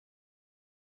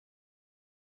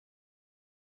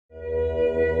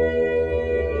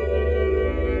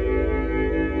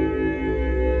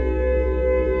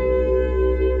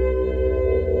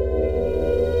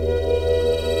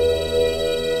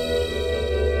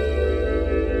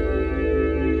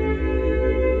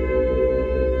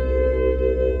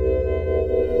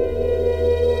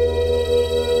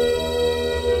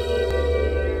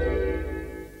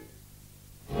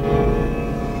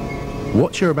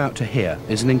What you're about to hear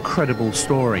is an incredible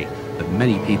story that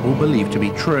many people believe to be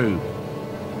true.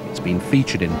 It's been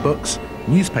featured in books,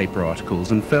 newspaper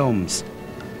articles and films.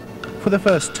 For the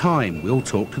first time, we'll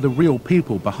talk to the real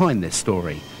people behind this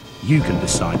story. You can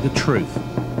decide the truth.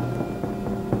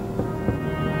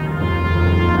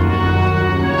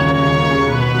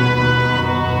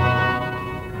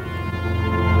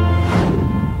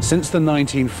 Since the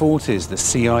 1940s, the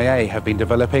CIA have been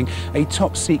developing a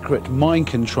top-secret mind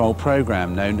control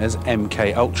program known as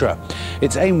MK-Ultra.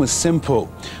 Its aim was simple: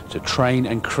 to train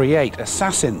and create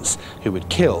assassins who would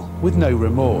kill with no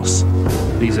remorse.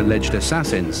 These alleged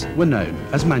assassins were known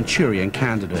as Manchurian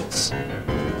Candidates.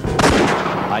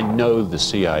 I know the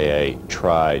CIA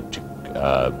tried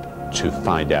to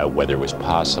find out whether it was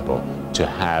possible to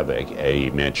have a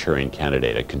Manchurian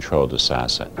Candidate, a controlled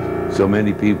assassin. So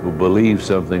many people believed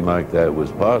something like that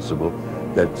was possible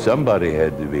that somebody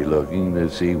had to be looking to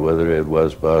see whether it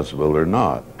was possible or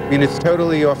not. I mean, it's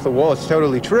totally off the wall, it's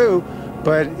totally true,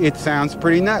 but it sounds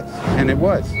pretty nuts, and it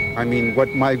was. I mean, what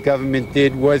my government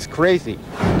did was crazy.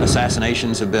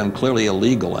 Assassinations have been clearly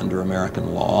illegal under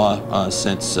American law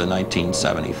since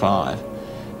 1975.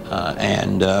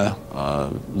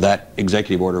 That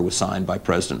executive order was signed by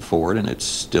President Ford, and it's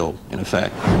still in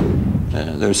effect.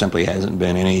 There simply hasn't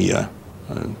been any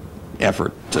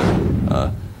effort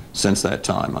since that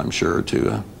time, I'm sure,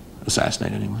 to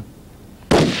assassinate anyone.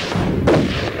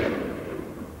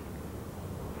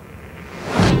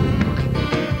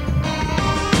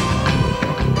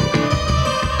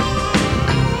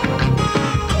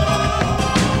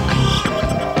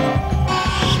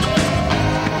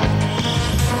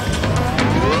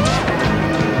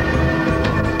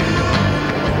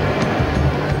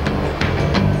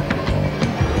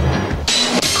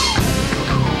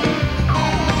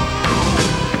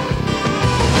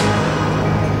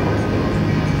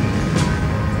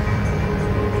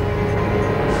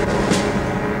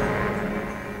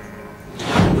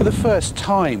 For the first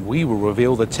time, we will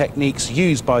reveal the techniques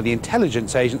used by the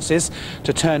intelligence agencies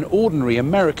to turn ordinary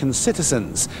American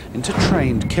citizens into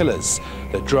trained killers,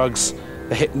 the drugs,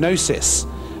 the hypnosis,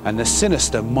 and the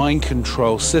sinister mind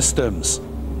control systems.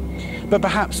 But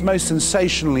perhaps most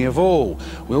sensationally of all,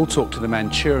 we'll talk to the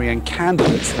Manchurian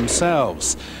Candidates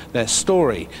themselves. Their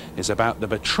story is about the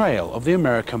betrayal of the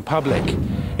American public.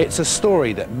 It's a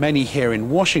story that many here in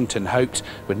Washington hoped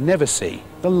would never see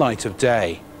the light of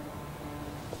day.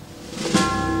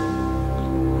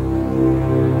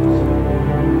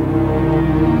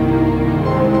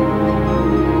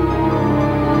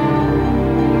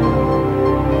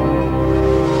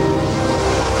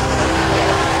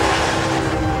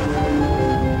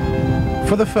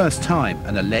 For the first time,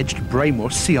 an alleged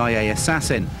brainwashed CIA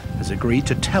assassin has agreed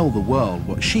to tell the world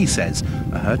what she says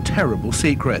are her terrible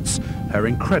secrets, her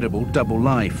incredible double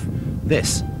life.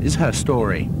 This is her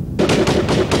story.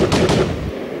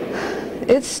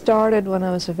 It started when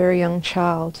I was a very young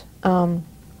child.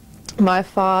 My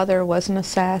father was an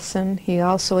assassin. He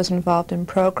also was involved in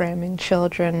programming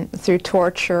children through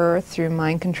torture, through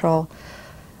mind control,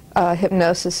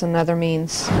 hypnosis, and other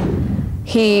means.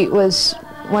 He was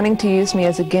wanting to use me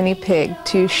as a guinea pig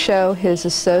to show his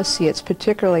associates,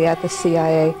 particularly at the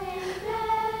CIA,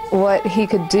 what he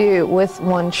could do with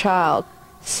one child.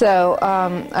 So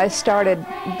I started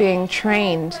being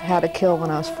trained how to kill when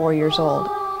I was 4 years old.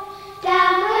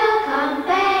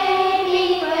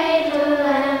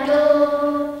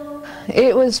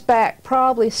 It was back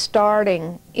probably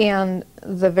starting in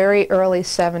the very early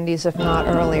 70s, if not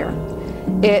earlier.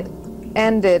 It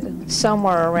ended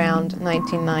somewhere around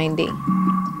 1990.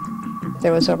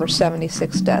 There was over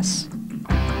 76 deaths.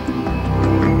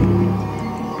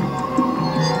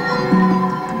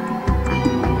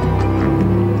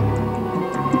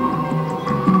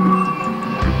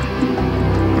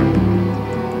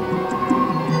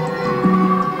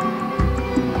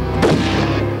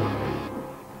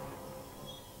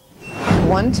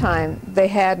 One time they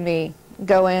had me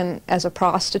go in as a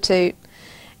prostitute,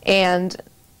 and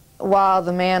while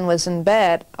the man was in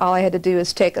bed, all I had to do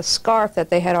was take a scarf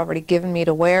that they had already given me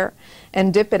to wear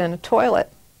and dip it in a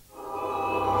toilet.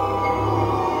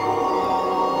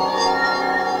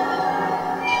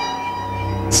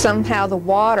 Somehow the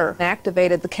water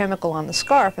activated the chemical on the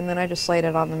scarf, and then I just laid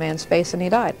it on the man's face and he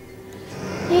died.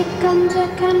 Here comes a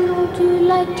candle to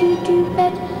light you to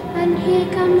bed, and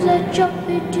here comes a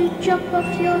chopper to chop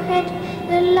off your head,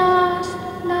 the last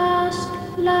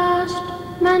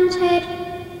man's head.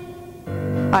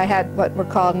 I had what were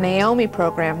called Naomi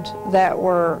programs that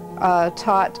were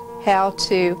taught how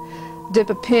to dip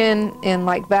a pin in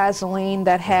like Vaseline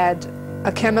that had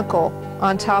a chemical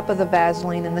on top of the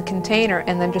Vaseline in the container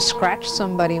and then just scratch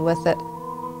somebody with it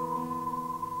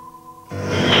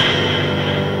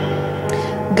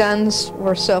Guns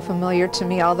were so familiar to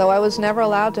me, although I was never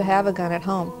allowed to have a gun at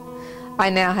home. I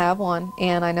now have one,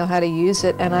 and I know how to use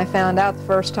it, and I found out the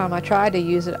first time I tried to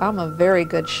use it, I'm a very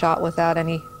good shot without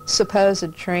any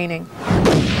supposed training.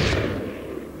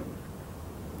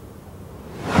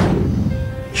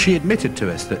 She admitted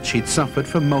to us that she'd suffered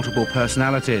from multiple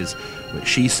personalities, which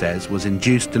she says was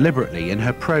induced deliberately in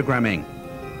her programming.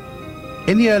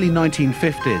 In the early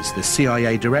 1950s, the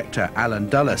CIA director Alan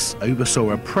Dulles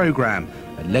oversaw a program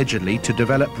allegedly to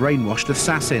develop brainwashed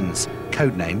assassins,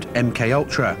 codenamed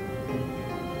MKUltra.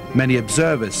 Many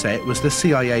observers say it was the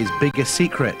CIA's biggest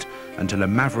secret until a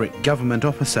maverick government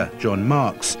officer, John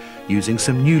Marks, using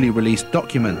some newly released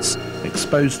documents,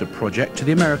 exposed the project to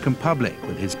the American public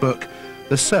with his book,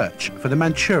 The Search for the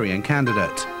Manchurian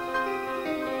Candidate.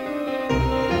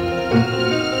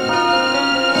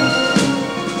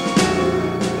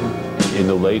 In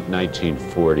the late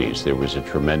 1940s, there was a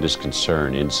tremendous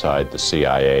concern inside the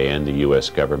CIA and the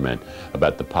U.S. government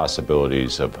about the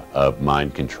possibilities of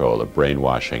mind control, of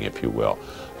brainwashing, if you will.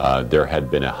 There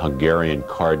had been a Hungarian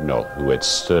cardinal who had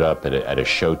stood up at a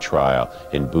show trial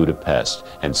in Budapest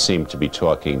and seemed to be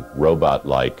talking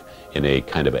robot-like in a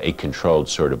kind of a controlled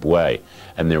sort of way.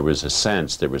 And there was a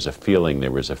sense, there was a feeling,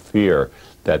 there was a fear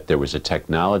that there was a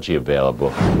technology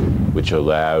available which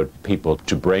allowed people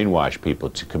to brainwash people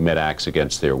to commit acts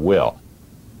against their will.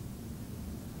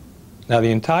 Now,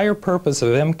 the entire purpose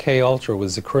of MKUltra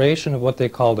was the creation of what they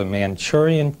called a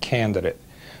Manchurian Candidate,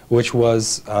 which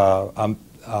was a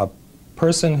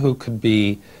person who could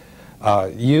be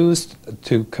used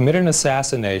to commit an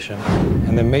assassination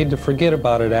and then made to forget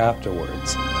about it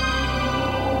afterwards.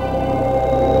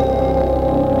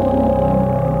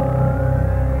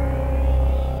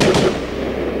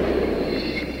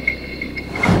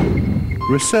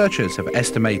 Researchers have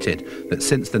estimated that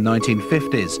since the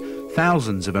 1950s,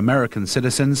 thousands of American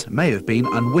citizens may have been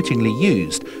unwittingly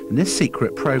used in this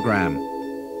secret program.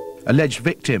 Alleged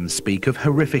victims speak of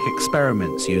horrific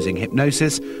experiments using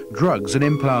hypnosis, drugs and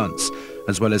implants,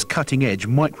 as well as cutting-edge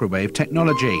microwave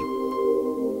technology.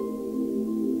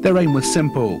 Their aim was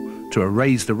simple: to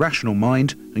erase the rational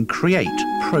mind and create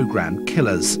programmed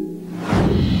killers.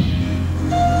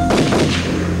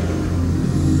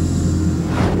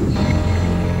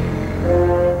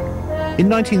 In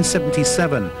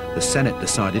 1977, the Senate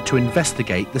decided to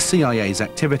investigate the CIA's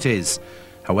activities.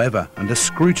 However, under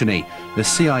scrutiny, the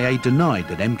CIA denied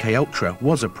that MKUltra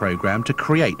was a program to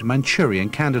create Manchurian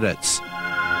candidates.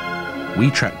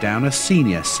 We tracked down a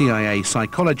senior CIA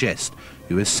psychologist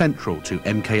who is central to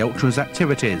MKUltra's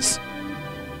activities.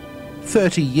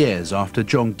 30 years after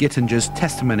John Gittinger's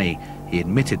testimony, he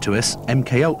admitted to us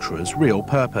MKUltra's real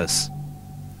purpose.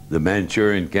 The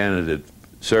Manchurian Candidate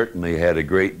certainly had a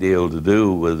great deal to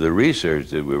do with the research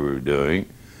that we were doing,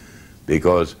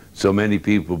 because so many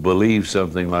people believed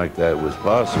something like that was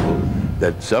possible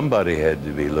that somebody had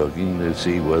to be looking to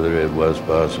see whether it was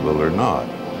possible or not.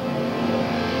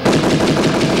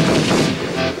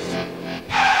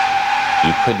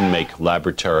 You couldn't make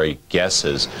laboratory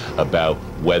guesses about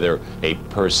whether a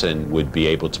person would be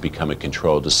able to become a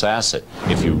controlled assassin.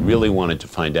 If you really wanted to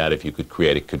find out if you could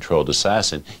create a controlled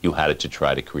assassin, you had to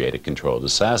try to create a controlled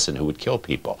assassin who would kill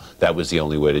people. That was the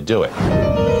only way to do it.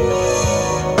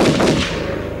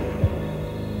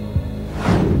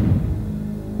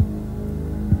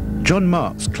 John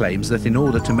Marks claims that in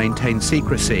order to maintain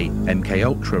secrecy,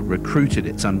 MKUltra recruited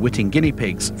its unwitting guinea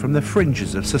pigs from the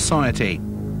fringes of society.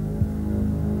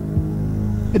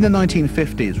 In the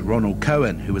 1950s, Ronald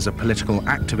Cohen, who was a political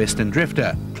activist and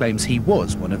drifter, claims he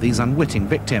was one of these unwitting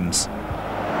victims.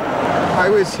 I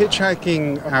was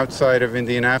hitchhiking outside of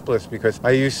Indianapolis because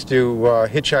I used to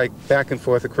hitchhike back and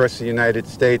forth across the United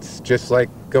States, just like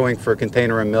going for a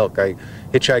container of milk. I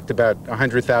hitchhiked about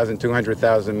 100,000,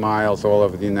 200,000 miles all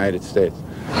over the United States.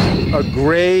 A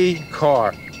gray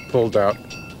car pulled up.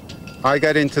 I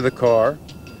got into the car,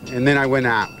 and then I went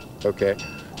out, okay?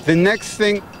 The next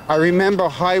thing, I remember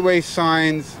highway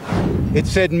signs. It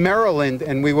said Maryland,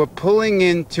 and we were pulling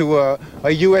into a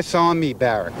U.S. Army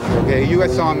barracks, okay?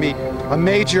 A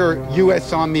major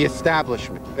U.S. Army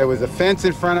establishment. There was a fence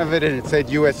in front of it, and it said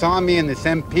U.S. Army, and this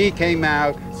MP came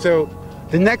out. So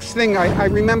the next thing, I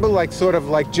remember like sort of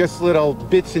like just little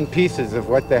bits and pieces of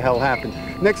what the hell happened.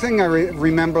 Next thing I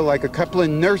remember, like a couple of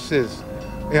nurses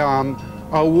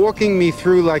are walking me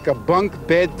through like a bunk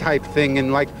bed type thing,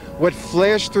 and like what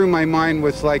flashed through my mind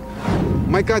was like,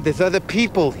 my God, there's other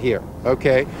people here,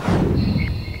 okay?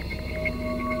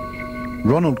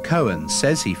 Ronald Cohen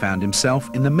says he found himself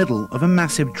in the middle of a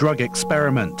massive drug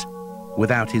experiment.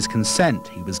 Without his consent,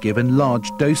 he was given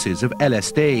large doses of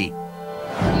LSD.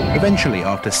 Eventually,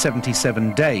 after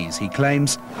 77 days, he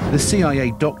claims, the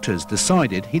CIA doctors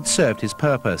decided he'd served his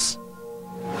purpose.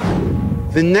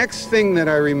 The next thing that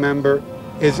I remember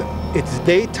is it's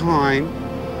daytime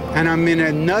and I'm in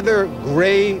another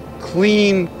gray,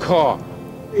 clean car.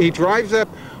 He drives up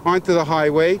onto the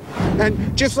highway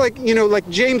and just like, you know, like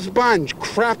James Bond,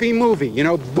 crappy movie, you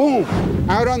know, boom,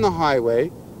 out on the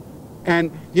highway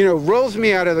and, you know, rolls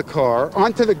me out of the car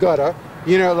onto the gutter,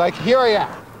 you know, like here I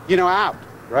am, you know, out,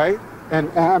 right? And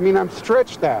I mean, I'm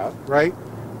stretched out, right?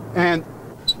 And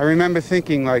I remember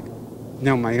thinking like,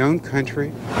 no, my own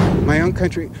country,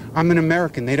 I'm an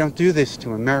American. They don't do this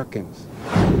to Americans.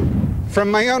 From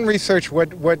my own research,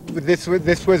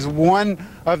 this was one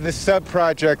of the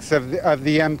sub-projects of the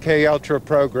MK Ultra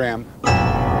program.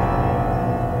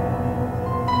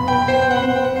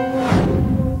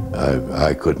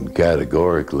 I couldn't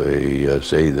categorically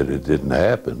say that it didn't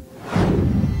happen.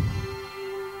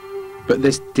 But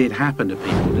this did happen to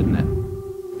people, didn't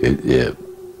it? Yeah,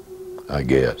 I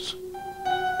guess.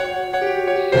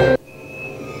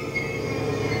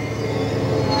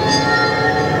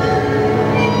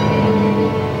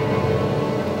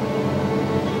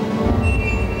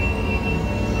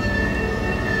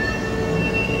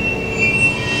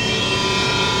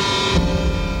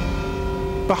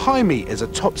 Behind me is a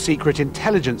top-secret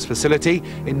intelligence facility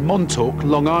in Montauk,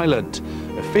 Long Island.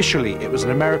 Officially, it was an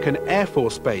American Air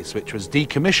Force base which was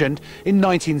decommissioned in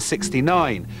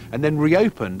 1969 and then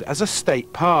reopened as a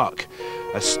state park.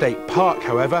 A state park,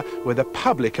 however, where the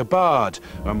public are barred,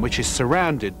 and which is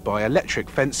surrounded by electric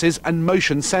fences and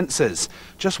motion sensors.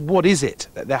 Just what is it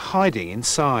that they're hiding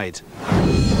inside?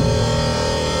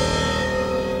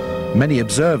 Many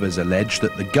observers allege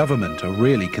that the government are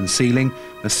really concealing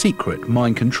a secret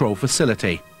mind control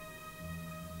facility.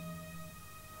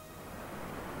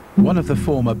 One of the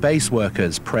former base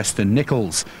workers, Preston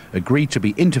Nichols, agreed to be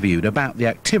interviewed about the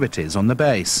activities on the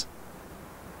base.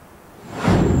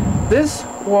 This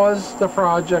was the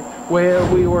project where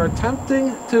we were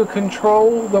attempting to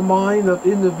control the mind of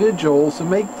individuals and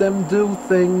make them do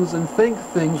things and think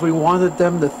things we wanted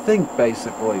them to think,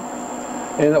 basically.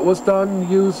 And it was done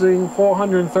using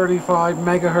 435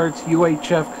 megahertz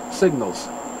UHF signals,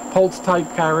 pulse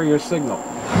type carrier signal.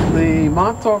 The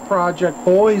Montauk project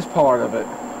boys part of it,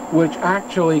 which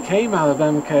actually came out of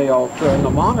MK Ultra, and the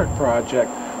Monarch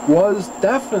project was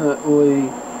definitely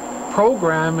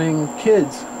programming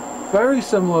kids, very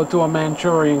similar to a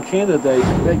Manchurian Candidate.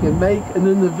 They can make an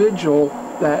individual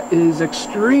that is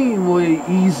extremely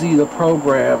easy to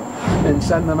program and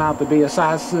send them out to be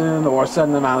assassin or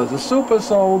send them out as a super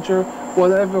soldier,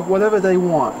 whatever they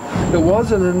want. It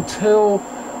wasn't until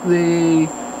the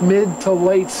mid to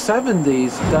late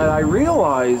 70s that I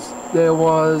realized there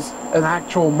was an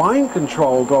actual mind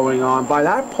control going on. By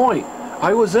that point,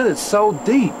 I was in it so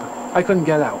deep, I couldn't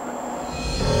get out.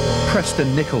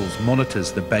 Preston Nichols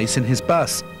monitors the base in his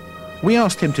bus. We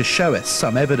asked him to show us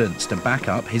some evidence to back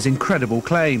up his incredible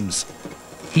claims.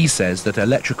 He says that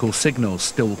electrical signals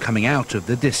still coming out of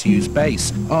the disused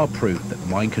base are proof that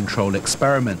mind control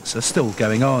experiments are still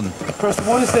going on. Preston,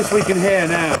 what is this we can hear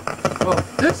now? Well,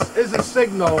 this is a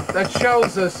signal that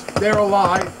shows us they're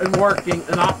alive and working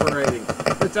and operating.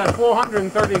 It's at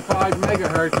 435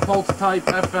 megahertz pulse type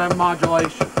FM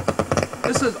modulation.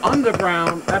 This is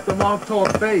underground at the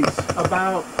Montauk base,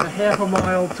 about a half a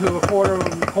mile to a quarter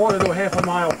to a half a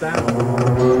mile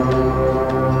down.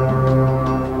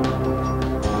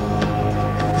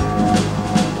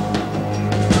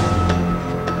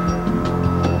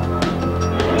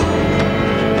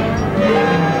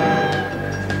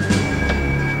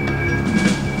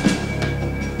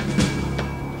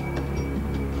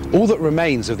 All that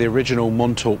remains of the original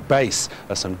Montauk base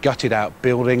are some gutted out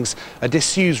buildings, a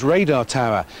disused radar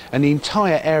tower, and the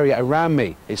entire area around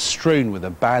me is strewn with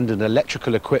abandoned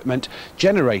electrical equipment,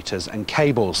 generators and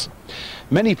cables.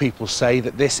 Many people say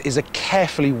that this is a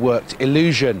carefully worked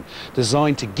illusion,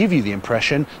 designed to give you the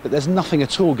impression that there's nothing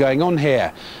at all going on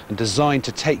here, and designed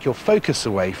to take your focus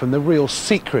away from the real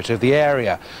secret of the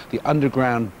area, the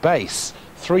underground base,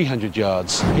 300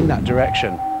 yards in that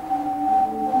direction.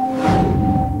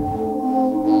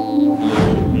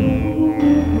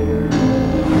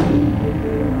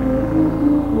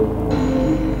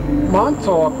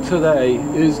 Montauk today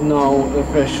is known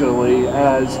officially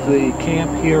as the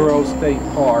Camp Hero State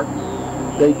Park.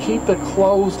 They keep it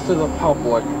closed to the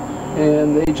public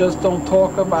and they just don't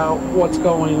talk about what's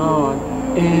going on,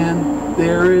 and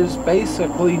there is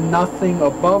basically nothing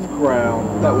above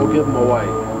ground that will give them away.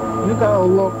 You got to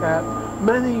look at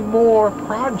many more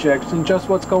projects than just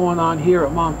what's going on here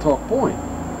at Montauk Point.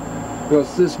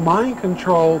 Because this mind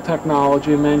control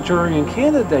technology, Manchurian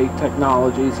Candidate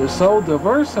technologies, is so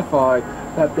diversified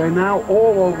that they're now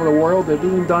all over the world. They're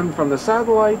being done from the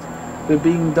satellites, they're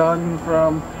being done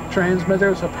from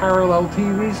transmitters of parallel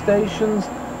TV stations.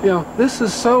 You know, this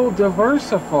is so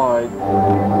diversified.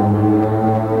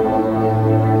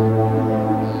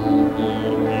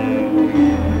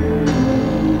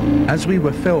 As we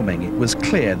were filming, it was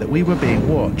clear that we were being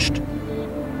watched.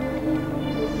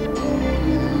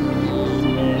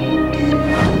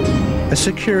 A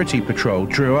security patrol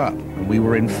drew up, and we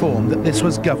were informed that this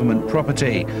was government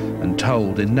property and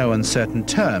told in no uncertain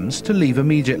terms to leave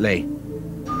immediately.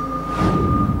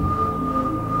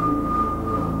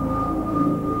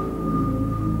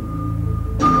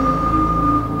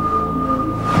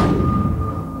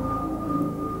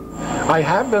 I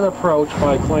have been approached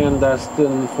by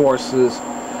clandestine forces,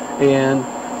 and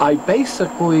I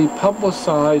basically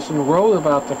publicized and wrote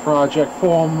about the project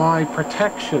for my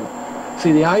protection.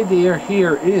 See, the idea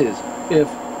here is if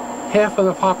half of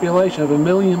the population of 1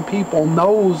 million people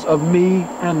knows of me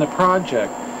and the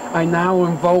project, I now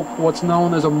invoke what's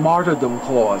known as a martyrdom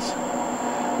clause,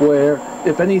 where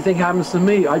if anything happens to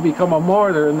me, I become a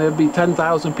martyr and there'd be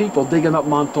 10,000 people digging up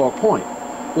Montauk Point,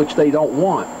 which they don't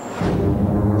want.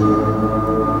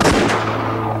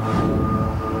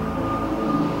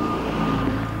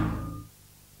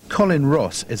 Colin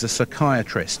Ross is a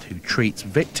psychiatrist who treats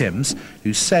victims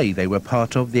who say they were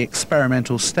part of the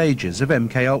experimental stages of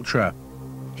MKUltra.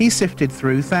 He sifted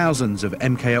through thousands of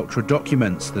MKUltra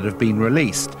documents that have been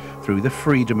released through the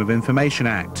Freedom of Information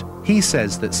Act. He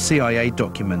says that CIA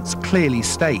documents clearly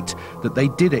state that they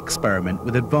did experiment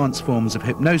with advanced forms of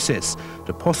hypnosis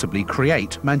to possibly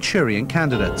create Manchurian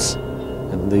candidates.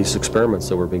 And these experiments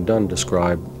that were being done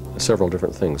describe several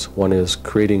different things. One is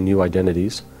creating new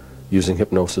identities using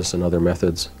hypnosis and other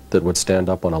methods that would stand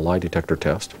up on a lie detector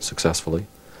test successfully,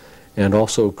 and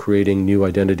also creating new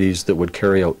identities that would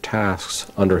carry out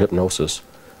tasks under hypnosis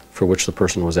for which the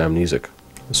person was amnesic.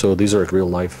 So these are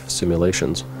real-life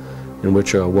simulations in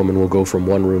which a woman will go from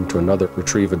one room to another,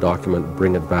 retrieve a document,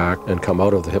 bring it back, and come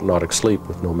out of the hypnotic sleep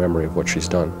with no memory of what she's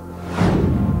done.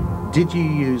 Did you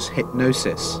use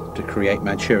hypnosis to create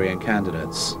Manchurian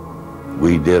candidates?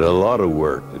 We did a lot of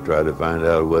work to try to find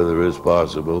out whether it's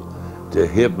possible to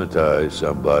hypnotize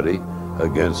somebody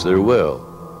against their will.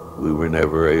 We were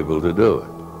never able to do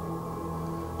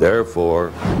it.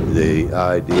 Therefore, the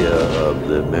idea of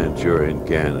the Manchurian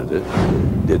Candidate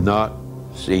did not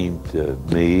seem to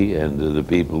me and to the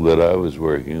people that I was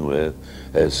working with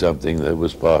as something that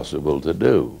was possible to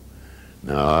do.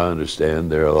 Now, I understand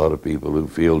there are a lot of people who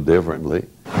feel differently.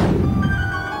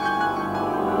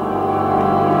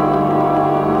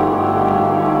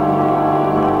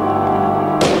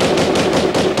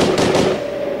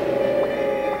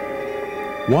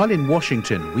 While in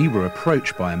Washington, we were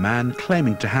approached by a man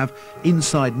claiming to have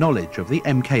inside knowledge of the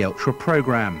MKUltra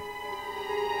program.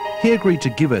 He agreed to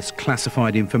give us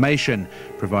classified information,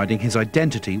 providing his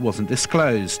identity wasn't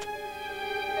disclosed.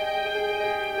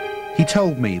 He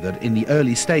told me that in the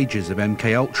early stages of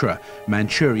MKUltra,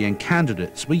 Manchurian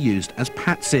candidates were used as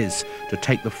patsies to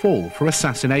take the fall for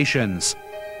assassinations.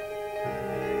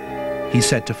 He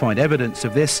said to find evidence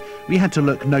of this, we had to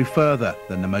look no further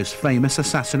than the most famous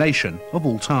assassination of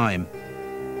all time.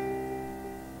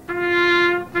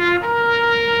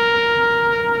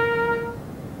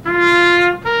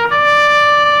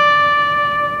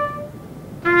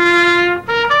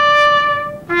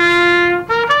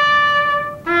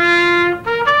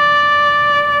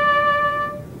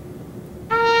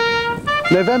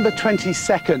 November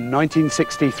 22nd,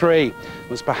 1963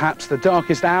 was perhaps the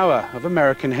darkest hour of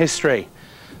American history.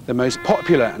 The most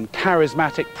popular and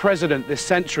charismatic president this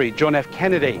century, John F.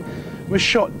 Kennedy, was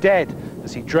shot dead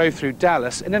as he drove through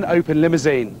Dallas in an open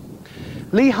limousine.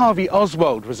 Lee Harvey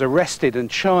Oswald was arrested and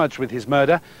charged with his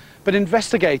murder, but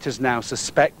investigators now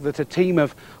suspect that a team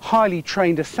of highly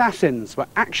trained assassins were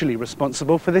actually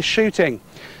responsible for this shooting.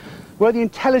 Were the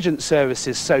intelligence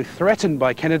services so threatened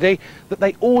by Kennedy that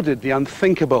they ordered the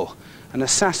unthinkable, an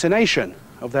assassination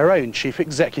of their own chief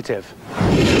executive?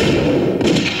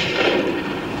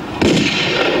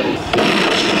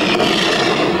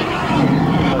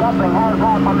 Something has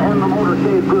happened in the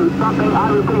motorcade route. Something,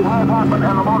 I repeat, has happened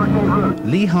in the motorcade route.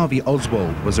 Lee Harvey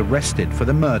Oswald was arrested for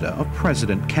the murder of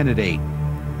President Kennedy.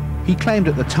 He claimed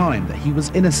at the time that he was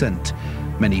innocent.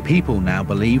 Many people now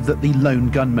believe that the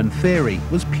lone gunman theory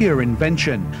was pure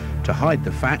invention to hide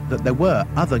the fact that there were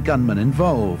other gunmen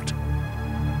involved.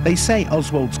 They say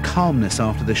Oswald's calmness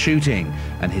after the shooting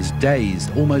and his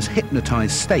dazed, almost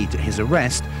hypnotized state at his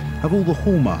arrest have all the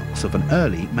hallmarks of an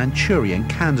early Manchurian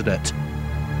candidate.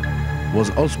 Was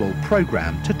Oswald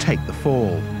programmed to take the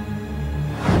fall?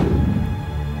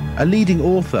 A leading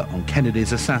author on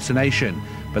Kennedy's assassination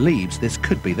believes this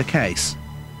could be the case.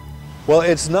 Well,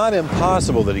 it's not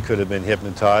impossible that he could have been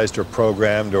hypnotized or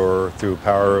programmed or through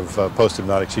power of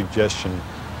post-hypnotic suggestion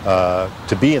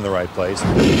to be in the right place.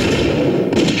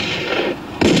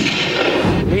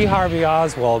 Lee Harvey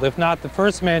Oswald, if not the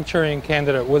first Manchurian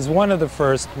candidate, was one of the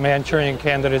first Manchurian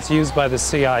candidates used by the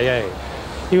CIA.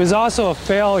 He was also a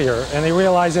failure, and they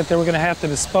realized that they were going to have to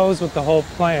dispose with the whole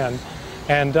plan,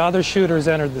 and other shooters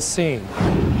entered the scene.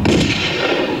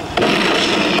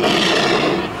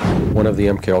 One of the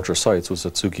MKUltra sites was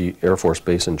at Tsuki Air Force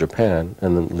Base in Japan,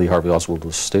 and then Lee Harvey Oswald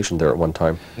was stationed there at one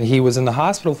time. He was in the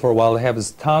hospital for a while to have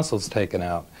his tonsils taken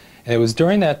out, and it was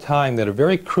during that time that a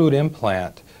very crude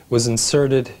implant was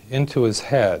inserted into his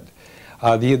head.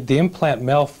 The implant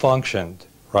malfunctioned,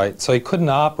 right? So he couldn't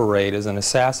operate as an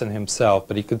assassin himself,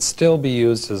 but he could still be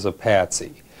used as a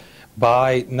patsy.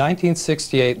 By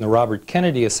 1968, in the Robert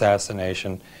Kennedy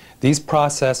assassination, these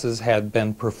processes had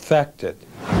been perfected.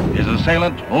 His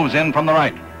assailant moves in from the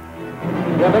right.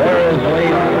 There is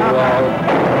Lee Oswald.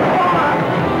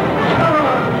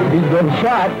 He's been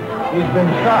shot. He's been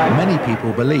shot. Many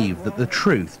people believe that the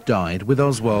truth died with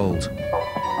Oswald.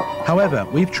 However,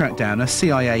 we've tracked down a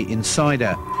CIA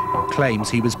insider who claims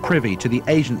he was privy to the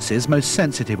agency's most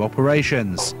sensitive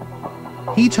operations.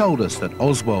 He told us that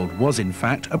Oswald was in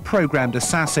fact a programmed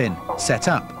assassin set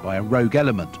up by a rogue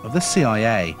element of the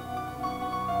CIA.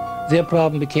 Their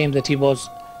problem became that he was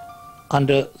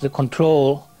under the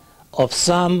control of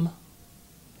some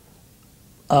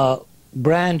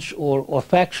branch or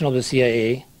faction of the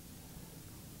CIA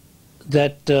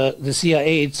that the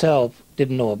CIA itself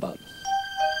didn't know about.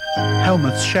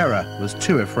 Helmuth Scherer was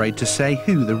too afraid to say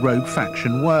who the rogue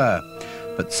faction were,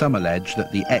 but some allege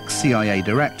that the ex-CIA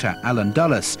director Alan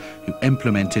Dulles, who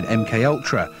implemented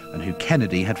MKUltra and who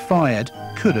Kennedy had fired,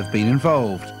 could have been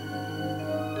involved.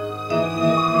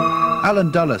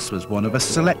 Alan Dulles was one of a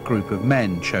select group of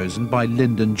men chosen by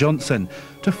Lyndon Johnson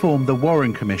to form the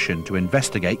Warren Commission to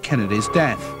investigate Kennedy's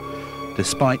death.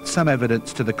 Despite some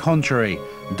evidence to the contrary,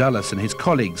 Dulles and his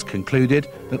colleagues concluded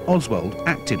that Oswald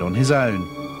acted on his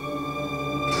own.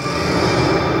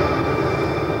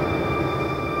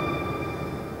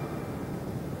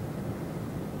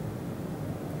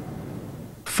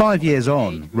 Five years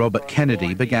on, Robert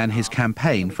Kennedy began his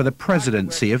campaign for the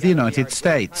presidency of the United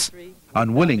States.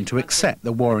 Unwilling to accept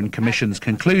the Warren Commission's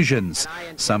conclusions,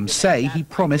 some say he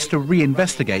promised to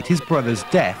reinvestigate his brother's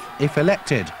death if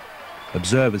elected.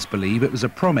 Observers believe it was a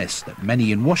promise that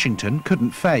many in Washington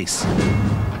couldn't face.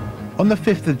 On the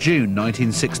 5th of June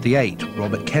 1968,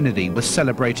 Robert Kennedy was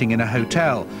celebrating in a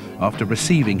hotel after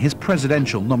receiving his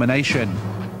presidential nomination.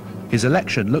 His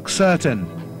election looked certain.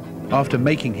 After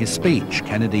making his speech,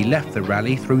 Kennedy left the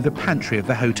rally through the pantry of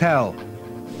the hotel.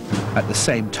 At the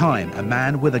same time, a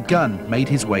man with a gun made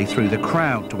his way through the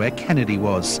crowd to where Kennedy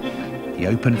was. He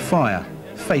opened fire,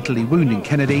 fatally wounding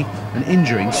Kennedy and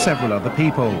injuring several other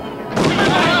people.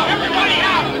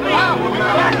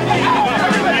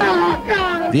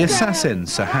 The assassin,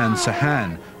 Sirhan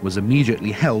Sirhan, was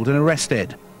immediately held and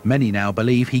arrested. Many now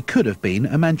believe he could have been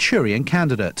a Manchurian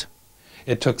candidate.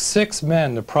 It took 6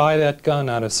 men to pry that gun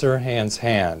out of Sirhan's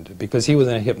hand because he was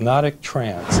in a hypnotic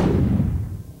trance.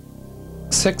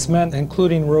 6 men,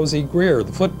 including Rosie Greer,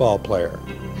 the football player.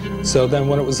 So then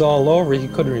when it was all over, he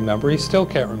couldn't remember. He still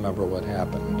can't remember what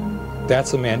happened.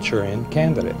 That's a Manchurian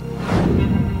candidate.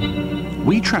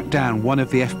 We tracked down one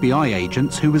of the FBI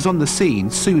agents who was on the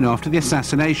scene soon after the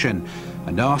assassination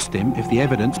and asked him if the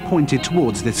evidence pointed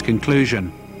towards this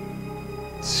conclusion.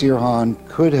 Sirhan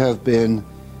could have been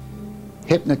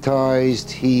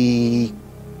hypnotized. He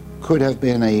could have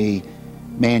been a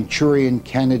Manchurian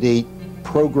candidate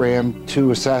programmed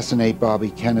to assassinate Bobby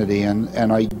Kennedy,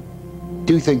 and I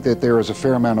do think that there is a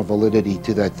fair amount of validity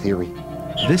to that theory.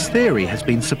 This theory has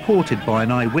been supported by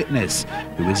an eyewitness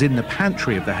who was in the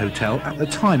pantry of the hotel at the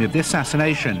time of the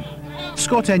assassination.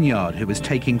 Scott Enyard, who was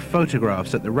taking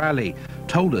photographs at the rally,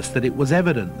 told us that it was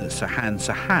evident that Sirhan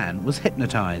Sirhan was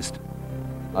hypnotized.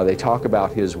 They talk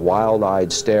about his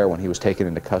wild-eyed stare when he was taken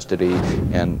into custody,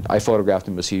 and I photographed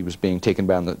him as he was being taken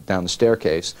down the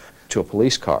staircase to a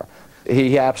police car.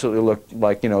 He absolutely looked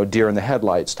like, a deer in the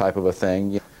headlights type of a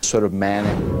thing, sort of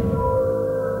manic.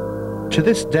 To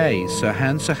this day,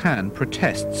 Sirhan Sirhan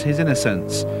protests his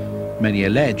innocence. Many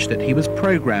allege that he was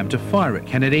programmed to fire at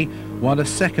Kennedy while a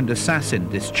second assassin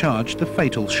discharged the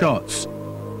fatal shots.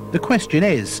 The question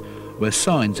is, were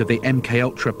signs of the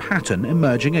MKUltra pattern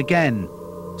emerging again?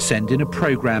 Send in a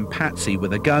programmed patsy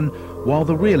with a gun while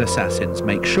the real assassins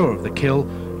make sure of the kill,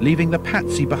 leaving the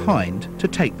patsy behind to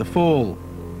take the fall.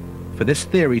 For this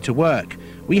theory to work,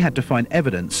 we had to find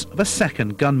evidence of a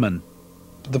second gunman.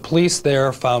 The police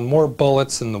there found more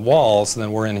bullets in the walls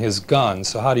than were in his gun,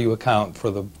 so how do you account for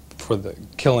the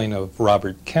killing of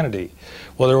Robert Kennedy?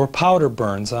 Well, there were powder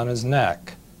burns on his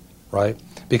neck, right?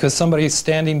 Because somebody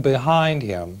standing behind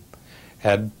him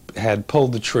had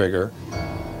pulled the trigger.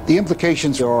 The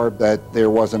implications are that there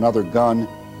was another gun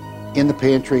in the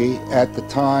pantry at the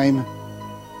time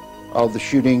of the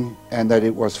shooting and that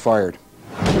it was fired.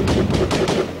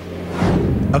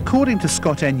 According to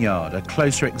Scott Enyard, a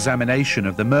closer examination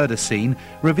of the murder scene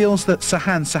reveals that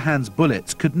Sirhan Sirhan's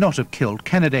bullets could not have killed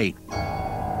Kennedy.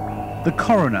 The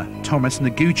coroner, Thomas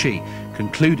Noguchi,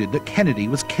 concluded that Kennedy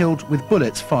was killed with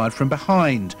bullets fired from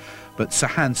behind, but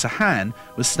Sirhan Sirhan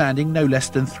was standing no less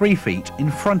than 3 feet in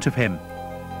front of him.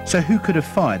 So who could have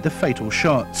fired the fatal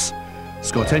shots?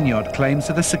 Scott Enyard claims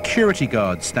that a security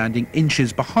guard standing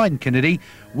inches behind Kennedy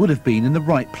would have been in the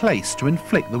right place to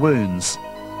inflict the wounds.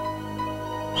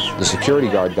 The security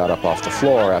guard got up off the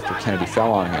floor after Kennedy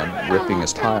fell on him, ripping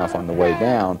his tie off on the way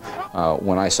down.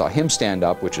 When I saw him stand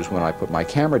up, which is when I put my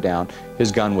camera down,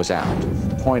 his gun was out.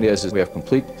 The point is we have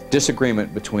complete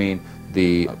disagreement between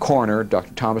the coroner,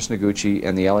 Dr. Thomas Noguchi,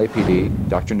 and the LAPD.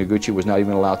 Dr. Noguchi was not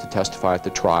even allowed to testify at the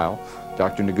trial.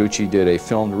 Dr. Noguchi did a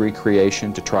filmed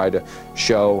recreation to try to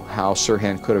show how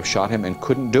Sirhan could have shot him and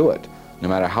couldn't do it. No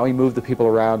matter how he moved the people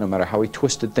around, no matter how he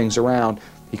twisted things around,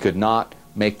 he could not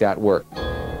make that work.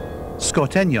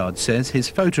 Scott Enyard says his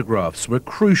photographs were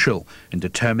crucial in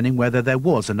determining whether there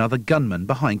was another gunman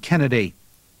behind Kennedy.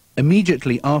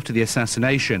 Immediately after the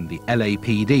assassination, the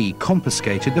LAPD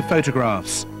confiscated the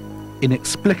photographs.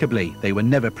 Inexplicably, they were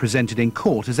never presented in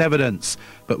court as evidence,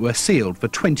 but were sealed for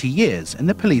 20 years in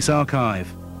the police archive.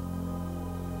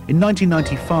 In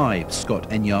 1995, Scott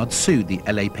Enyard sued the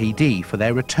LAPD for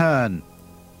their return.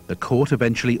 The court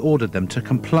eventually ordered them to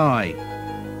comply.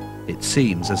 It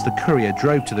seems as the courier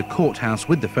drove to the courthouse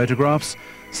with the photographs,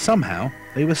 somehow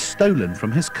they were stolen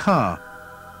from his car.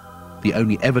 The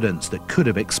only evidence that could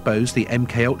have exposed the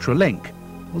MKUltra link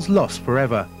was lost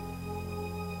forever.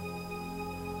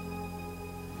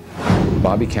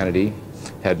 Bobby Kennedy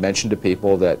had mentioned to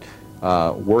people that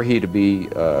were he to be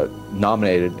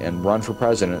nominated and run for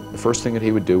president, the first thing that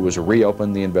he would do was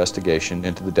reopen the investigation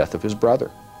into the death of his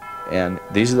brother. And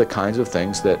these are the kinds of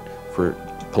things that, for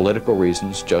political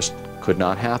reasons, just could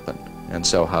not happen. And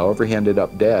so however he ended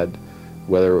up dead,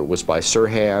 whether it was by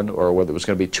Sirhan or whether it was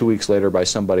going to be 2 weeks later by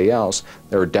somebody else,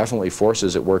 there were definitely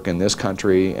forces at work in this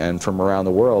country and from around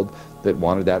the world that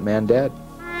wanted that man dead.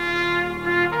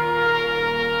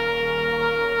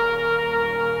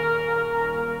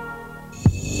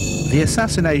 The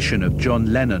assassination of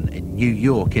John Lennon in New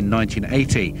York in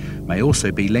 1980 may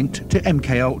also be linked to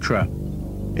MKUltra.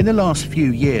 In the last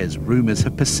few years, rumours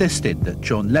have persisted that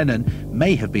John Lennon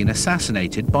may have been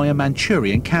assassinated by a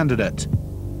Manchurian Candidate.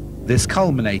 This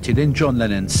culminated in John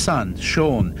Lennon's son,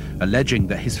 Sean, alleging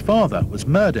that his father was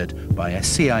murdered by a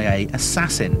CIA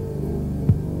assassin.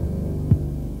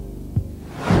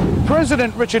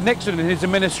 President Richard Nixon and his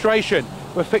administration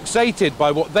were fixated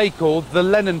by what they called the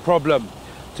Lennon problem.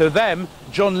 To them,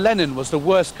 John Lennon was the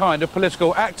worst kind of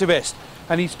political activist,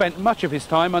 and he spent much of his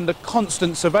time under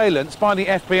constant surveillance by the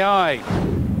FBI.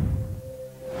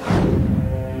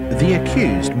 The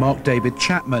accused, Mark David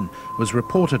Chapman, was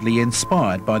reportedly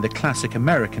inspired by the classic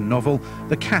American novel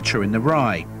The Catcher in the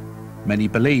Rye. Many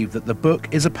believe that the book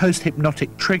is a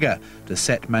post-hypnotic trigger to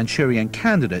set Manchurian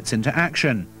candidates into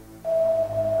action.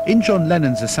 In John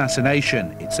Lennon's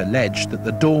assassination, it's alleged that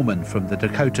the doorman from the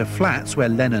Dakota Flats where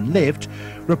Lennon lived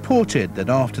reported that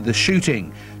after the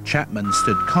shooting, Chapman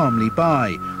stood calmly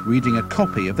by, reading a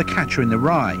copy of The Catcher in the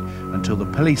Rye until the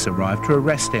police arrived to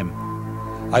arrest him.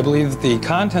 I believe the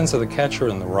contents of The Catcher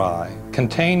in the Rye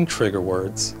contain trigger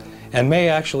words and may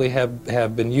actually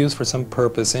have been used for some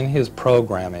purpose in his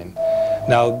programming.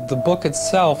 Now, the book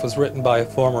itself was written by a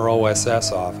former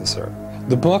OSS officer.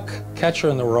 The book, Catcher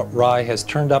in the Rye, has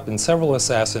turned up in several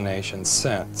assassinations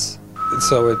since.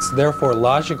 So it's therefore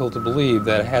logical to believe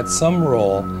that it had some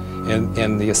role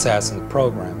in the assassin's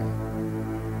programming.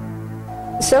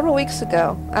 Several weeks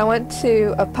ago, I went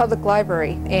to a public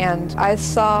library and I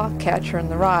saw Catcher in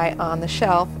the Rye on the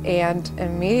shelf, and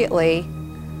immediately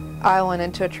I went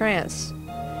into a trance.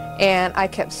 And I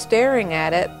kept staring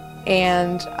at it,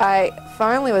 and I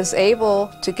finally was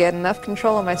able to get enough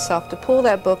control of myself to pull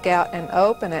that book out and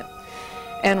open it.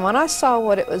 And when I saw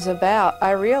what it was about,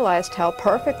 I realized how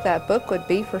perfect that book would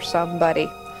be for somebody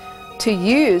to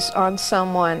use on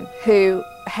someone who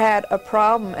had a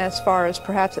problem as far as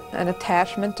perhaps an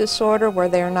attachment disorder where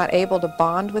they are not able to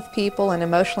bond with people and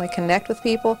emotionally connect with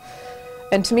people.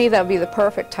 And to me, that would be the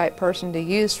perfect type person to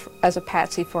use as a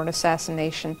patsy for an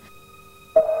assassination.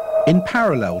 In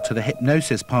parallel to the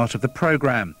hypnosis part of the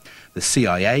program, the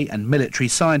CIA and military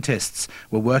scientists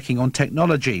were working on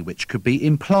technology which could be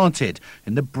implanted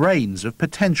in the brains of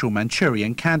potential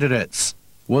Manchurian candidates.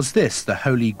 Was this the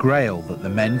holy grail that the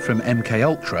men from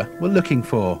MKUltra were looking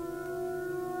for?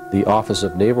 The Office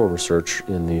of Naval Research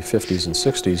in the 50s and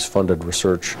 60s funded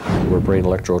research where brain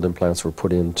electrode implants were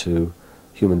put into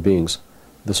human beings.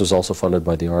 This was also funded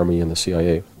by the Army and the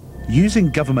CIA. Using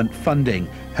government funding,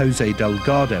 Jose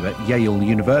Delgado at Yale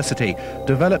University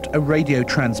developed a radio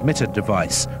transmitter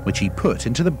device which he put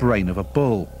into the brain of a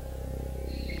bull.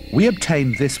 We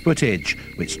obtained this footage,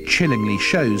 which chillingly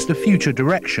shows the future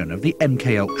direction of the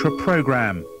MKUltra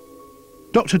program.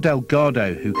 Dr.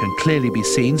 Delgado, who can clearly be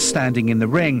seen standing in the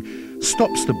ring,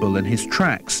 stops the bull in his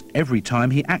tracks every time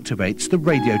he activates the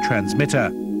radio transmitter.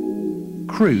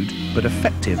 Crude but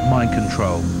effective mind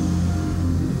control.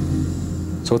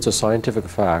 So it's a scientific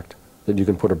fact that you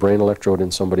can put a brain electrode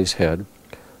in somebody's head,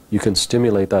 you can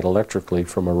stimulate that electrically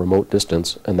from a remote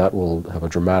distance, and that will have a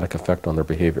dramatic effect on their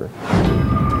behavior.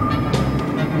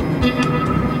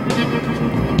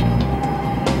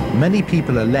 Many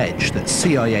people allege that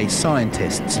CIA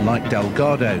scientists like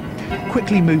Delgado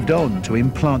quickly moved on to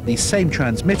implant these same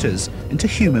transmitters into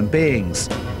human beings.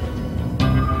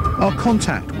 Our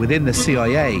contact within the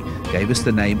CIA gave us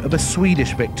the name of a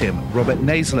Swedish victim, Robert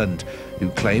Naisland, who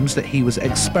claims that he was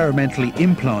experimentally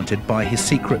implanted by his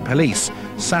secret police,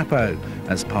 Säpo,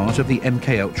 as part of the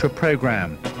MKUltra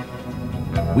program.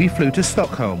 We flew to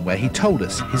Stockholm, where he told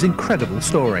us his incredible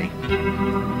story.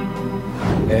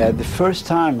 The first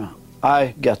time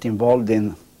I got involved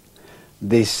in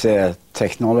this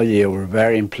technology or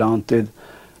were implanted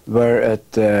were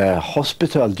at a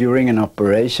hospital during an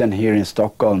operation here in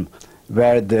Stockholm,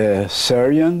 where the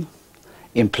surgeon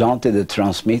implanted a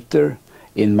transmitter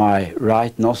in my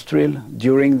right nostril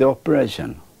during the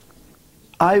operation.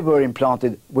 I were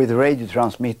implanted with radio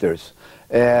transmitters,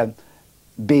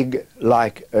 big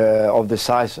like of the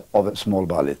size of a small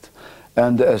bullet,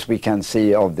 and as we can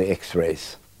see of the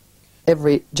X-rays.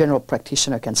 Every general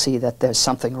practitioner can see that there's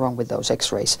something wrong with those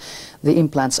X-rays. The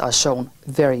implants are shown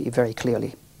very, very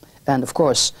clearly. And of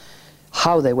course,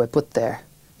 how they were put there,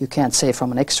 you can't say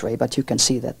from an X-ray, but you can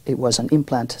see that it was an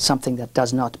implant, something that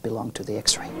does not belong to the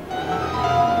X-ray.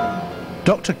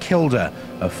 Dr. Kilda,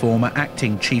 a former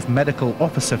acting chief medical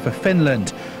officer for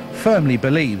Finland, firmly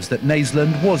believes that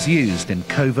Naisland was used in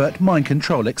covert mind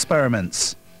control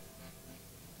experiments.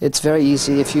 It's very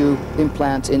easy. If you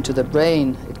implant into the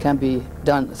brain, it can be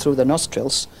done through the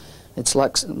nostrils. It's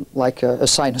like a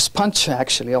sinus puncture,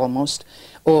 actually, almost.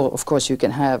 Or, of course, you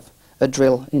can have a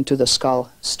drill into the skull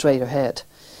straight ahead.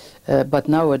 But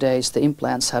nowadays, the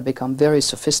implants have become very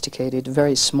sophisticated,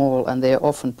 very small, and they are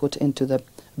often put into the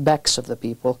backs of the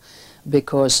people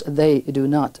because they do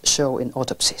not show in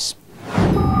autopsies.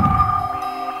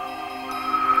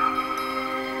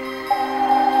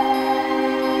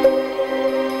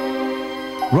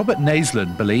 Robert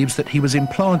Naisland believes that he was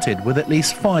implanted with at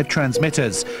least 5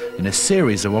 transmitters in a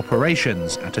series of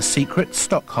operations at a secret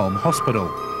Stockholm hospital.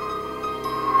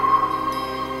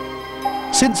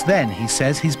 Since then, he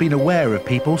says he's been aware of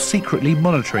people secretly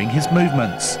monitoring his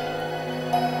movements.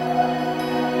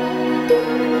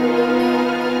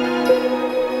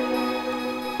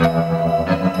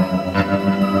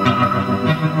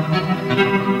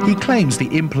 He claims the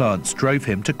implants drove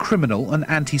him to criminal and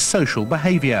antisocial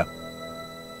behaviour.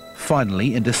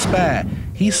 Finally, in despair,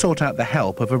 he sought out the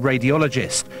help of a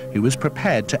radiologist who was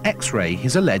prepared to X-ray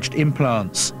his alleged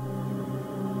implants.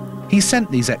 He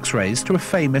sent these X-rays to a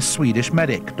famous Swedish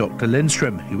medic, Dr.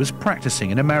 Lindström, who was practicing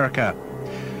in America.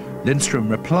 Lindström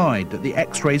replied that the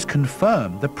X-rays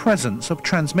confirmed the presence of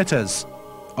transmitters.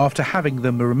 After having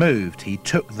them removed, he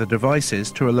took the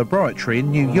devices to a laboratory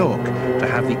in New York to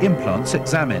have the implants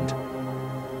examined.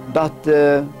 But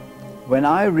when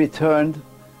I returned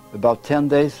about 10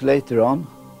 days later on,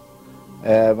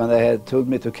 when they had told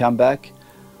me to come back,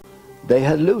 they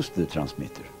had lost the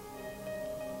transmitter.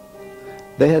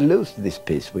 They had lost this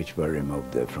piece which were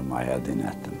removed from my head in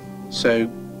Athens. So,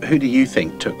 who do you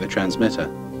think took the transmitter?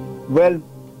 Well,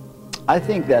 I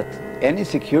think that any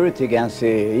security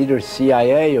agency, either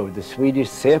CIA or the Swedish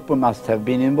Säpo, must have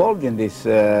been involved in this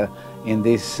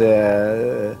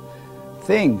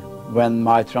thing when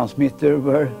my transmitter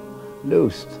were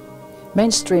lost.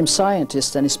 Mainstream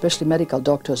scientists and especially medical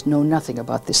doctors know nothing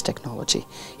about this technology.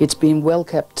 It's been well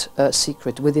kept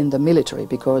secret within the military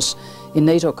because in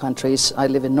NATO countries, I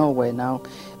live in Norway now,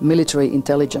 military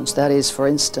intelligence, that is for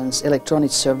instance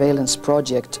electronic surveillance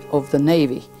project of the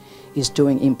Navy is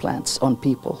doing implants on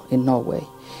people in Norway.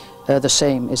 The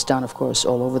same is done of course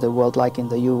all over the world like in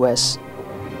the US.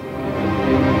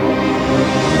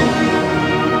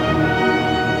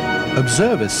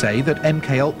 Observers say that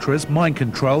MKUltra's mind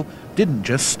control didn't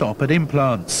just stop at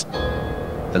implants.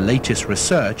 The latest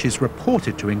research is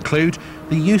reported to include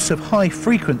the use of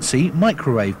high-frequency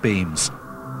microwave beams.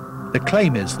 The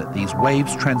claim is that these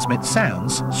waves transmit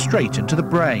sounds straight into the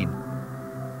brain.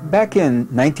 Back in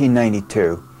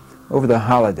 1992, over the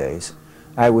holidays,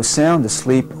 I was sound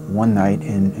asleep one night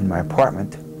in my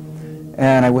apartment,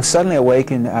 and I was suddenly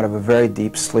awakened out of a very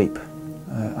deep sleep.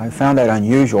 I found that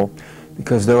unusual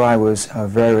because though I was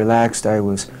very relaxed, I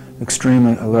was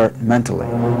extremely alert mentally.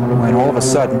 When all of a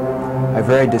sudden, I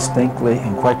very distinctly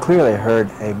and quite clearly heard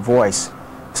a voice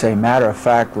say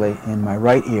matter-of-factly in my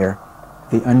right ear,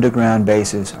 "The underground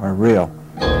bases are real."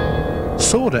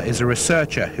 Sauder is a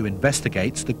researcher who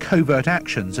investigates the covert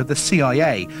actions of the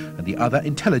CIA and the other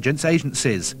intelligence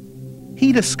agencies.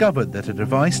 He discovered that a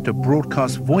device to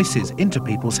broadcast voices into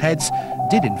people's heads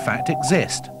did in fact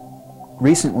exist.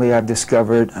 Recently I've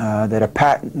discovered that a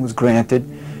patent was granted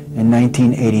in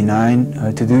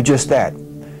 1989 to do just that,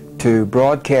 to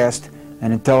broadcast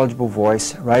an intelligible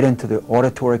voice right into the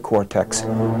auditory cortex.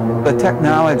 The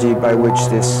technology by which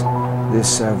this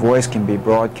voice can be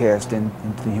broadcast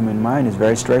into the human mind is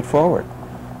very straightforward.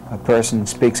 A person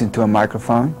speaks into a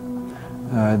microphone.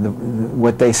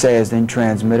 What they say is then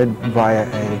transmitted via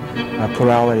a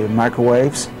plurality of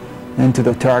microwaves into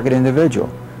the target individual,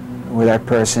 where that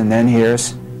person then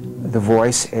hears the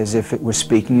voice as if it were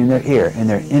speaking in their ear, in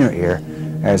their inner ear,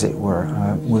 as it were,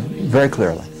 very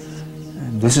clearly.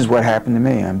 And this is what happened to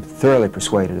me. I'm thoroughly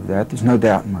persuaded of that. There's no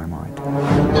doubt in my mind.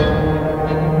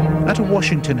 At a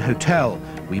Washington hotel,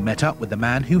 we met up with a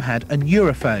man who had a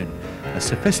neurophone, a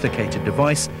sophisticated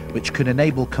device which could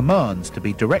enable commands to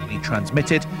be directly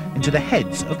transmitted into the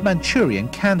heads of Manchurian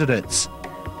candidates.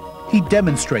 He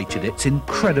demonstrated its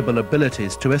incredible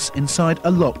abilities to us inside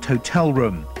a locked hotel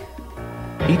room.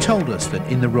 He told us that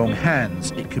in the wrong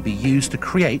hands, it could be used to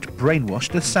create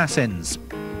brainwashed assassins.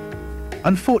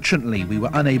 Unfortunately, we were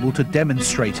unable to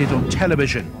demonstrate it on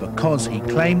television because, he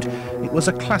claimed, it was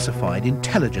a classified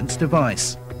intelligence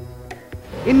device.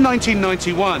 In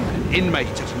 1991, an inmate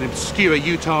at an obscure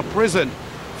Utah prison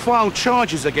filed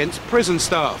charges against prison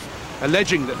staff,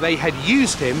 alleging that they had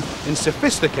used him in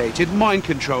sophisticated mind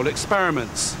control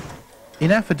experiments.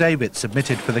 In affidavits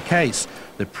submitted for the case,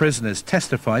 the prisoners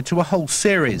testified to a whole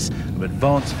series of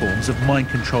advanced forms of mind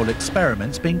control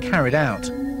experiments being carried out.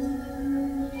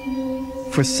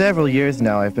 For several years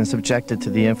now, I've been subjected to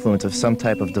the influence of some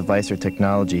type of device or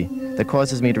technology that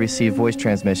causes me to receive voice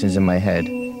transmissions in my head,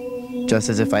 just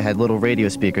as if I had little radio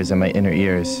speakers in my inner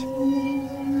ears.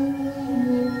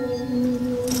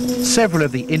 Several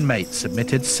of the inmates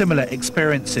submitted similar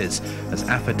experiences as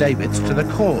affidavits to the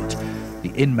court.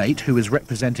 The inmate, who was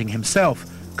representing himself,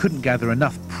 couldn't gather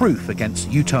enough proof against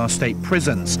Utah State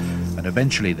prisons, and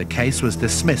eventually the case was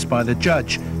dismissed by the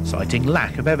judge, citing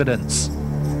lack of evidence.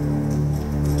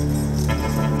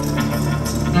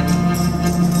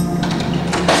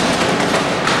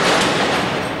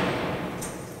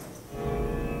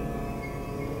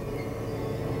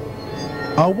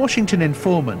 Our Washington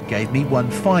informant gave me one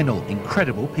final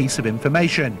incredible piece of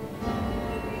information.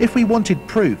 If we wanted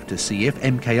proof to see if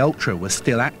MKUltra was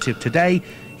still active today,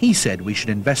 he said we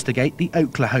should investigate the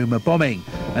Oklahoma bombing,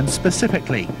 and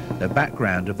specifically the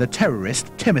background of the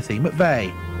terrorist Timothy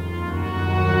McVeigh.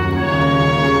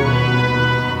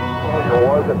 It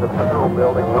was at the federal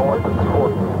building north of the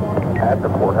court, at the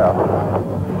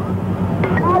courthouse.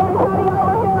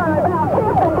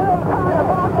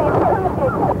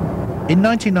 In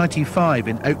 1995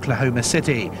 in Oklahoma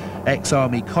City,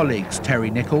 ex-Army colleagues Terry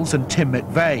Nichols and Tim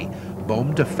McVeigh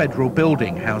bombed a federal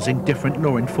building housing different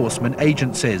law enforcement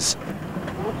agencies.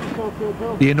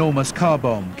 The enormous car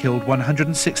bomb killed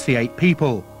 168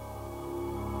 people.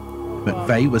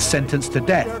 McVeigh was sentenced to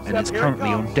death and is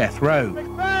currently on death row,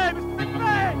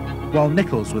 while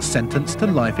Nichols was sentenced to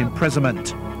life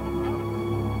imprisonment.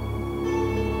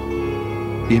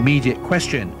 The immediate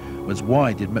question was,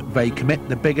 why did McVeigh commit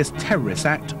the biggest terrorist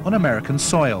act on American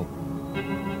soil?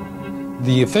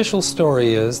 The official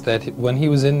story is that when he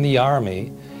was in the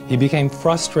Army, he became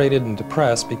frustrated and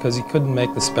depressed because he couldn't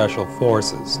make the Special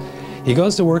Forces. He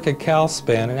goes to work at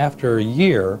CalSpan, and after a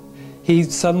year, he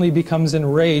suddenly becomes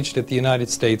enraged at the United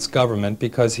States government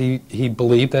because he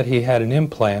believed that he had an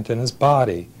implant in his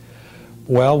body.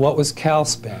 Well, what was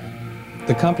Calspan?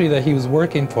 The company that he was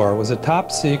working for was a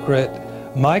top secret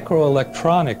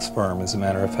microelectronics firm, as a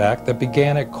matter of fact, that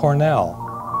began at Cornell.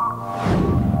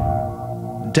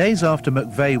 Days after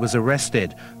McVeigh was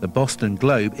arrested, the Boston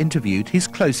Globe interviewed his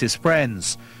closest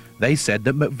friends. They said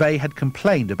that McVeigh had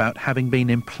complained about having been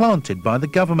implanted by the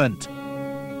government.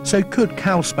 So could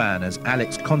Calspan, as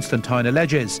Alex Constantine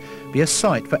alleges, be a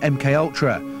site for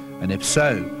MKUltra? And if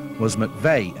so, was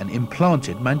McVeigh an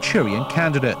implanted Manchurian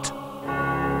candidate?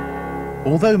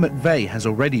 Although McVeigh has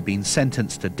already been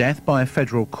sentenced to death by a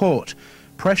federal court,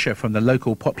 pressure from the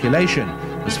local population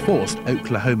has forced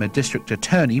Oklahoma District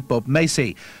Attorney Bob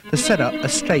Macy to set up a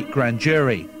state grand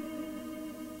jury.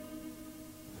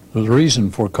 The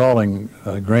reason for calling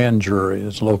a grand jury,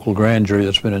 this local grand jury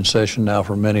that's been in session now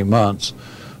for many months,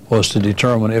 was to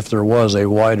determine if there was a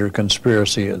wider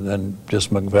conspiracy than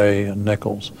just McVeigh and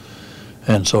Nichols.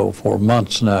 And so for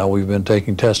months now we've been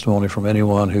taking testimony from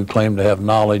anyone who claimed to have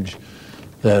knowledge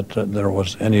that there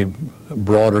was any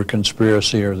broader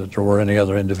conspiracy or that there were any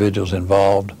other individuals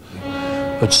involved.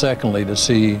 But secondly, to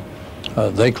see,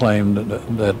 they claimed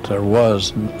that there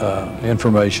was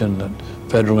information that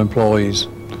federal employees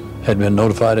had been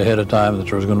notified ahead of time that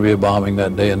there was going to be a bombing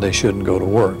that day and they shouldn't go to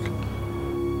work.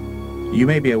 You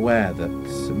may be aware that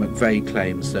McVeigh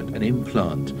claims that an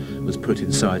implant was put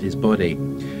inside his body.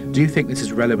 Do you think this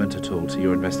is relevant at all to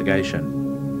your investigation?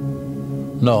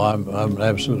 No, I'm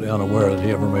absolutely unaware that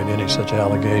he ever made any such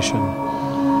allegation.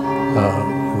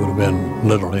 It would have been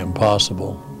literally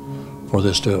impossible for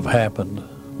this to have happened.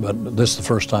 But this is the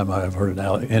first time I have heard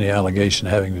any allegation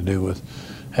having to do with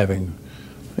having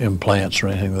implants or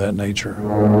anything of that nature.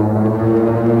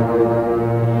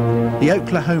 The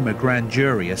Oklahoma grand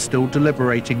jury are still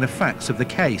deliberating the facts of the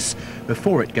case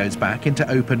before it goes back into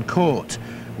open court,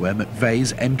 where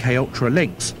McVeigh's MKUltra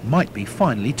links might be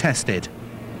finally tested.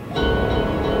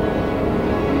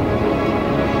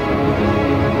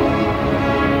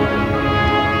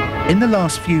 In the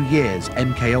last few years,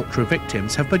 MKUltra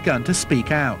victims have begun to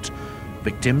speak out.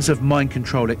 Victims of mind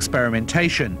control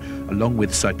experimentation, along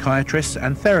with psychiatrists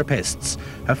and therapists,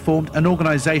 have formed an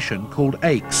organisation called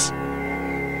ACE.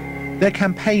 They're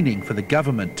campaigning for the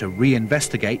government to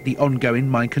reinvestigate the ongoing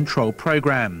mind control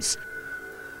programs.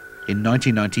 In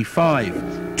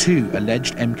 1995, 2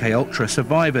 alleged MKUltra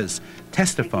survivors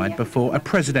testified before a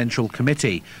presidential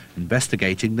committee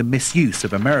investigating the misuse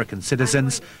of American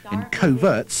citizens in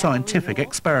covert scientific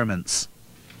experiments.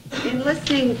 In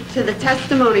listening to the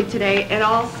testimony today, it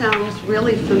all sounds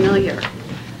really familiar.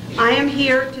 I am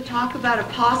here to talk about a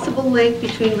possible link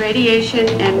between radiation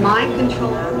and mind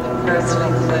control.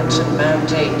 President Clinton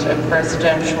mandate a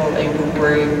presidential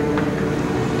inquiry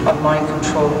of mind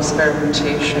control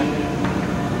experimentation.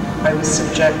 I was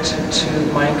subjected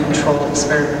to mind control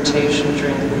experimentation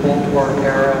during the Cold War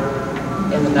era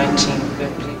in the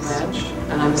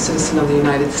 1950s. And I'm a citizen of the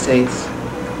United States.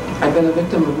 I've been a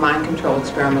victim of mind control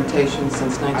experimentation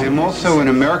since 1950. I am also an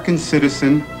American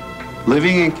citizen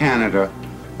living in Canada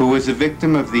who was a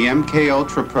victim of the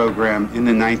MKUltra program in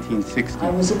the 1960s. I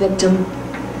was a victim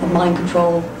of mind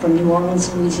control from New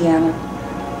Orleans, Louisiana.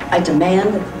 I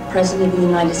demand that the President of the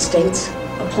United States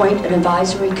appoint an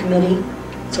advisory committee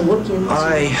to look into...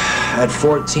 I, at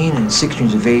 14 and 16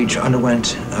 years of age,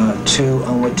 underwent 2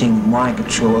 unwitting mind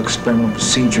control experimental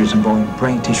procedures involving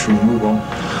brain tissue removal.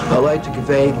 I'd like to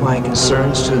convey my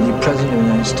concerns to the President of the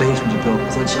United States, Mr. Bill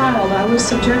Clinton. As a child, I was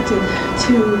subjected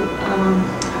to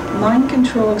mind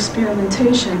control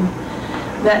experimentation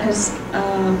that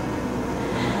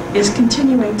is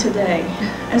continuing today.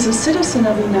 As a citizen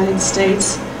of the United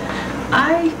States,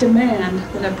 I demand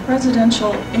that a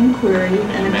presidential inquiry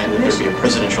and a commission... There be a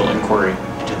presidential inquiry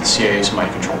into the CIA's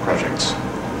mind control projects.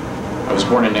 I was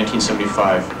born in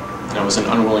 1975, and I was an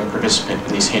unwilling participant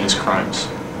in these heinous crimes.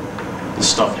 This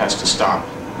stuff has to stop.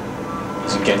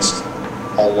 It's against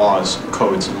all laws,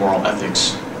 codes, and moral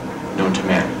ethics known to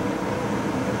man.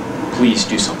 Please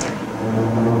do something.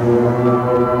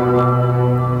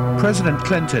 President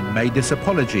Clinton made this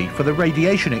apology for the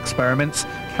radiation experiments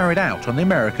carried out on the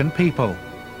American people.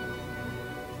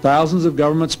 Thousands of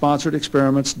government-sponsored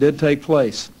experiments did take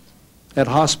place at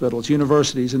hospitals,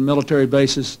 universities, and military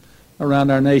bases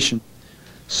around our nation.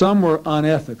 Some were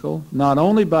unethical, not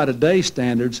only by today's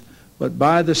standards, but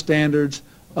by the standards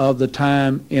of the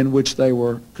time in which they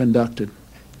were conducted.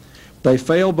 They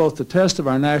failed both the test of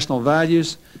our national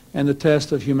values and the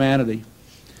test of humanity.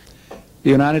 The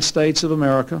United States of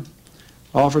America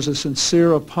offers a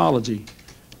sincere apology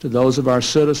to those of our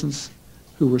citizens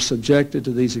who were subjected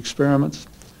to these experiments,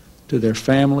 to their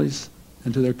families,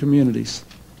 and to their communities.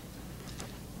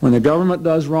 When the government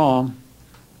does wrong,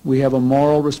 we have a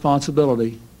moral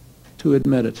responsibility to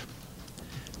admit it.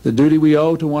 The duty we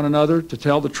owe to one another to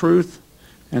tell the truth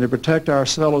and to protect our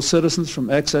fellow citizens from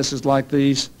excesses like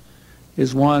these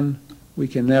is one we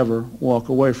can never walk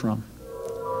away from.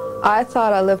 I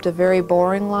thought I lived a very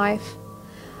boring life.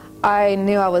 I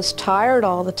knew I was tired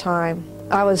all the time.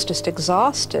 I was just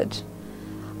exhausted.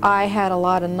 I had a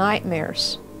lot of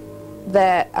nightmares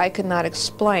that I could not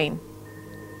explain.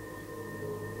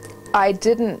 I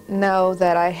didn't know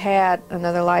that I had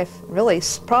another life, really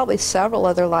probably several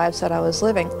other lives that I was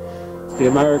living. The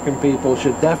American people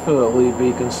should definitely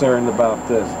be concerned about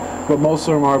this, but most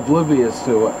of them are oblivious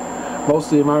to it.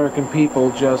 Most of the American people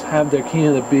just have their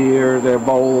can of beer, their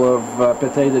bowl of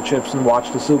potato chips, and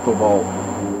watch the Super Bowl.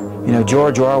 You know,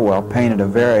 George Orwell painted a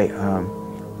very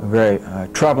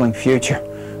troubling future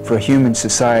for human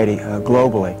society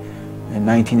globally in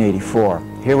 1984.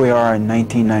 Here we are in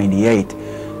 1998,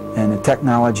 and the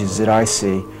technologies that I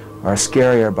see are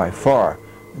scarier by far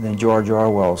than George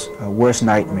Orwell's worst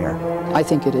nightmare. I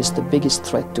think it is the biggest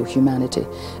threat to humanity,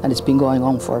 and it's been going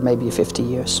on for maybe 50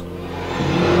 years.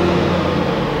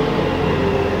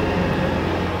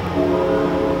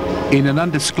 In an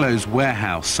undisclosed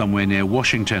warehouse somewhere near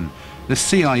Washington, the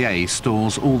CIA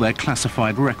stores all their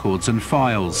classified records and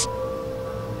files.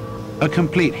 A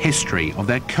complete history of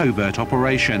their covert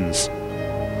operations.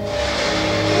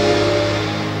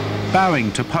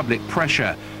 Bowing to public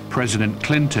pressure, President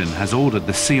Clinton has ordered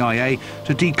the CIA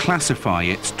to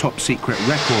declassify its top-secret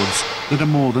records that are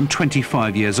more than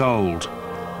 25 years old.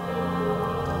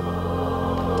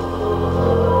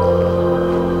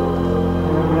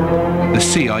 The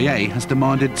CIA has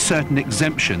demanded certain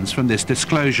exemptions from this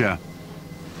disclosure.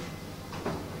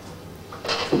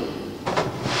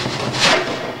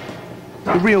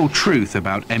 The real truth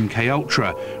about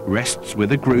MKUltra rests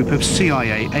with a group of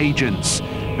CIA agents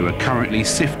who are currently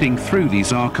sifting through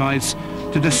these archives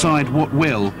to decide what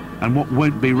will and what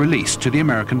won't be released to the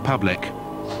American public.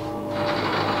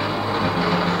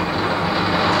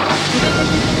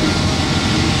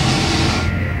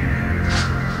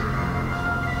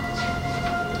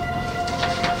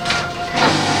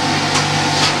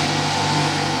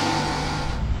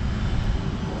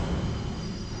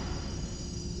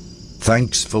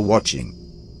 Thanks for watching.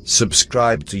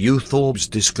 Subscribe to Youth Orb's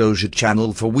Disclosure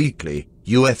channel for weekly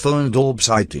UFO and orb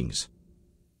sightings.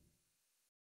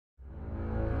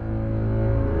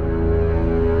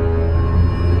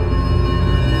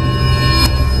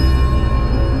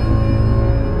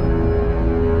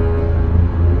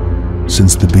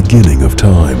 Since the beginning of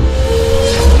time,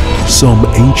 some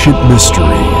ancient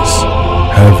mysteries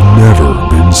have never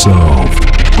been solved.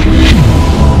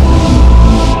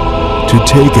 To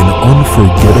take an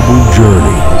unforgettable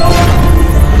journey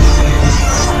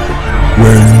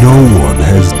where no one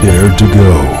has dared to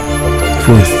go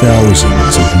for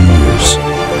thousands of years.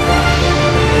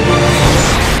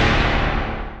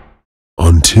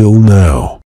 Until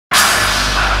now.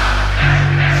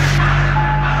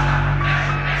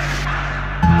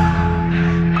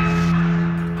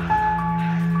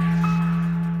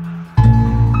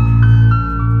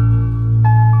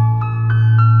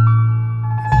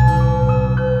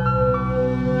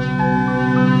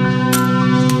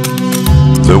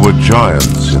 There were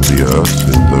giants in the earth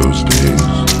in those days,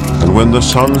 and when the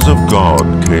sons of God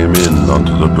came in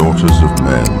unto the daughters of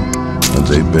men, and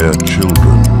they bare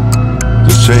children,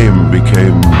 the same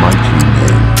became mighty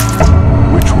men,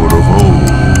 which were of old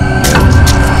men.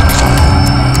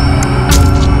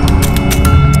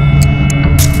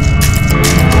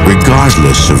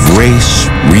 Regardless of race,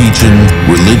 region,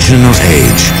 religion, or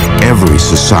age, every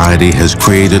society has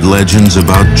created legends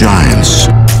about giants.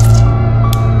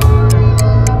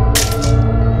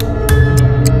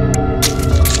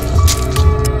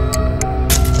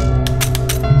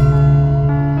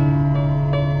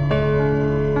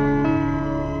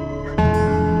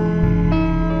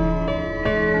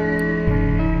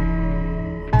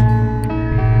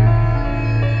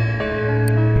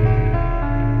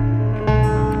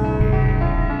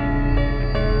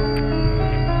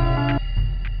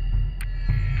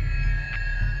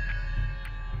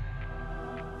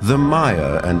 The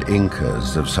Maya and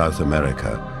Incas of South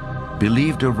America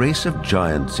believed a race of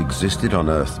giants existed on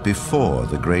Earth before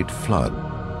the Great Flood.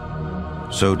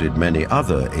 So did many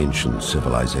other ancient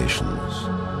civilizations.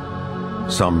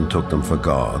 Some took them for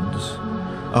gods,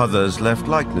 others left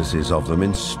likenesses of them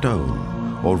in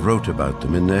stone or wrote about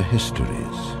them in their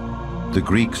histories. The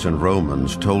Greeks and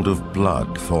Romans told of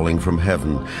blood falling from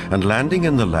heaven and landing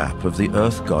in the lap of the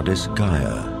earth goddess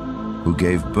Gaia, who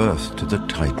gave birth to the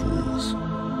Titans.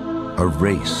 a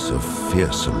race of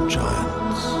fearsome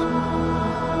giants.